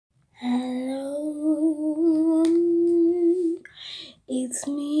It's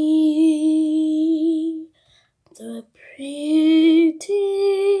me, the pretty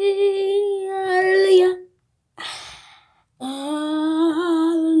Aaliyah. Aaliyah.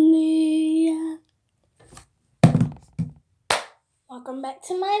 Welcome back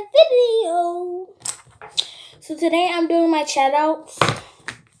to my video. So today I'm doing my shout outs.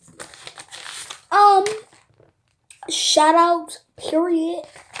 Shout outs, period.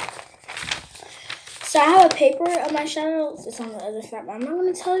 So I have a paper of my shout outs. It's on the other side, but I'm not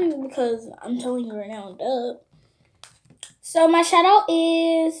going to tell you because I'm telling you right now. Duh. So my shout out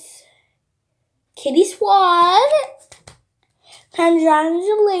is Kitty Squad.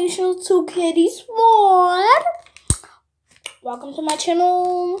 Congratulations to Kitty Squad. Welcome to my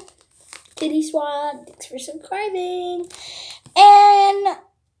channel, Kitty Squad. Thanks for subscribing. And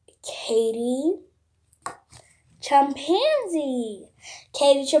Katie Chimpanzee.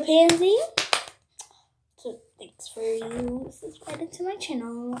 Katie Chimpanzee. So thanks for you subscribing to my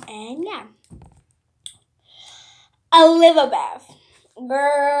channel. And yeah. Elizabeth.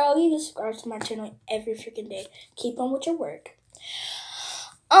 Girl, you can subscribe to my channel every freaking day. Keep on with your work.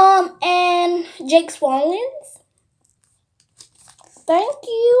 And Jake Swallens. Thank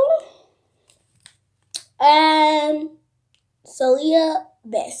you. And Celia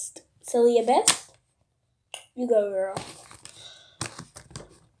Best. Celia Best. You go, girl.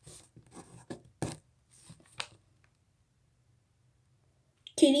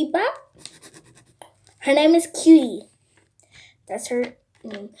 Cutie Pop. Her name is Cutie. That's her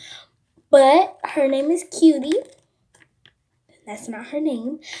name. But her name is Cutie. That's not her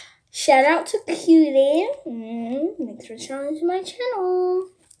name. Shout out to Cutie. Thanks for showing to my channel.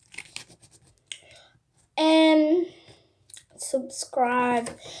 And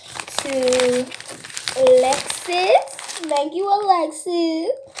subscribe to Alexis. Thank you, Alexis.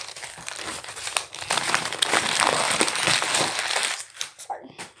 Sorry.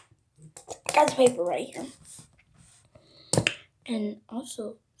 I got the paper right here. And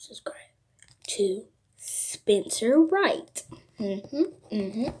also subscribe to Spencer Wright.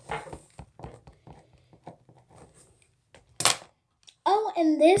 Oh,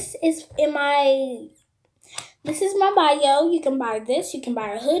 and this is my bio. You can buy this. You can buy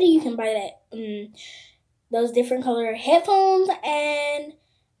a hoodie. You can buy that those different color headphones and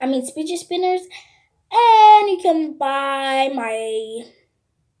fidget spinners. And you can buy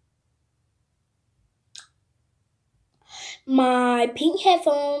my pink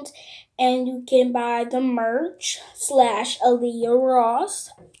headphones, and you can buy the merch / Aaliyah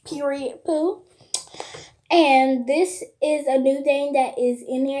Ross period poo. And this is a new thing that is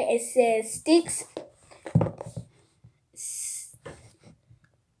in here. It says sticks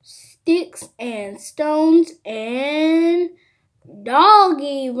and stones and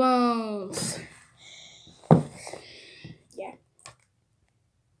doggy bones. Yeah.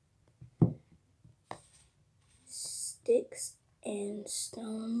 Sticks and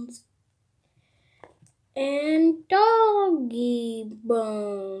stones and doggy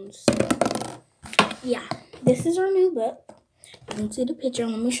bones. Yeah, this is our new book. You can see the picture.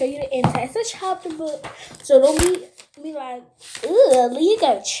 Let me show you the inside. It's a chapter book, so don't be like, ugh, you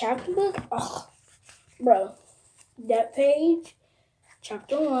got a chapter book? Oh, bro, that page,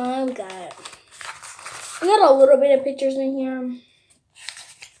 chapter 1, we got a little bit of pictures in here.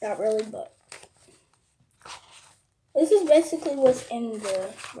 Not really, but this is basically what's in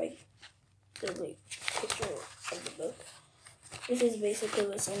the picture of the book. This is basically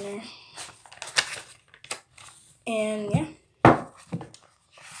what's in there. And yeah,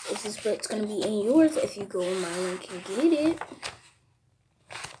 this is what's going to be in yours if you go on my link and get it.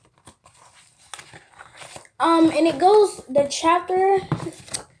 And it goes, the chapter,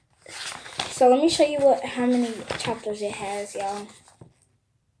 so let me show you how many chapters it has, y'all.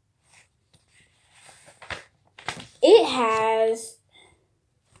 It has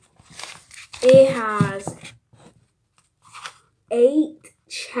 8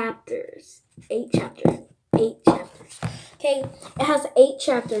 chapters. 8 chapters. 8 chapters. Okay, it has 8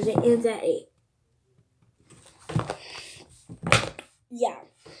 chapters. It ends at 8. Yeah.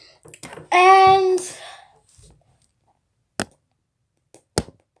 And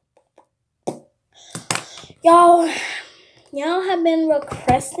y'all have been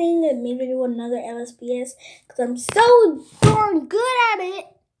requesting me to do another LSPS because I'm so darn good at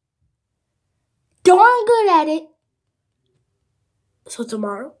it. So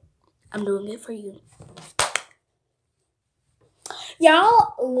tomorrow, I'm doing it for you.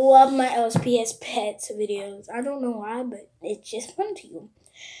 Y'all love my LSPS pets videos. I don't know why, but it's just fun to you.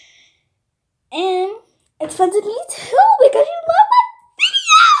 And it's fun to me too because you love my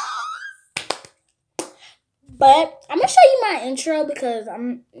videos. But I'm gonna show you my intro because I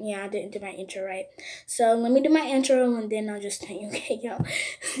didn't do my intro right. So let me do my intro and then I'll just tell you, okay, y'all.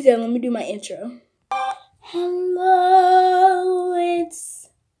 So let me do my intro. Hello, it's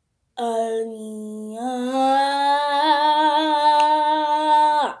Aaliyah.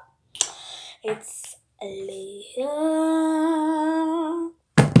 It's Aaliyah.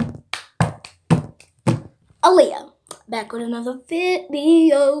 Aaliyah, back with another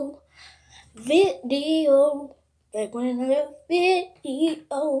video. Back with another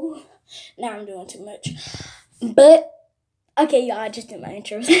video. Now I'm doing too much. But, okay, y'all, I just did my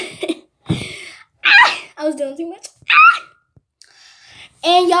intros. I was doing too much.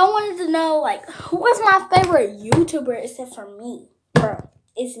 And y'all wanted to know, like, who was my favorite YouTuber except for me? Bro,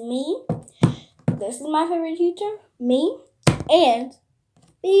 it's me. This is my favorite YouTuber. Me. And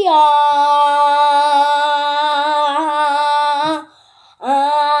Bianca.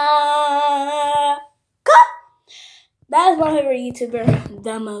 That is my favorite YouTuber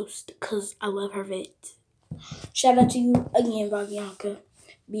the most because I love her vids. Shout out to you again,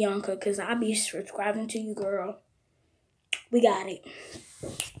 Bianca, because I be subscribing to you, girl. We got it.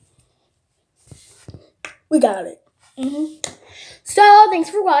 We got it. So, thanks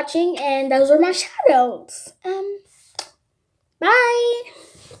for watching, and those are my shoutouts. Bye.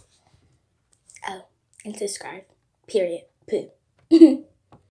 Oh, and subscribe. Period. Poo.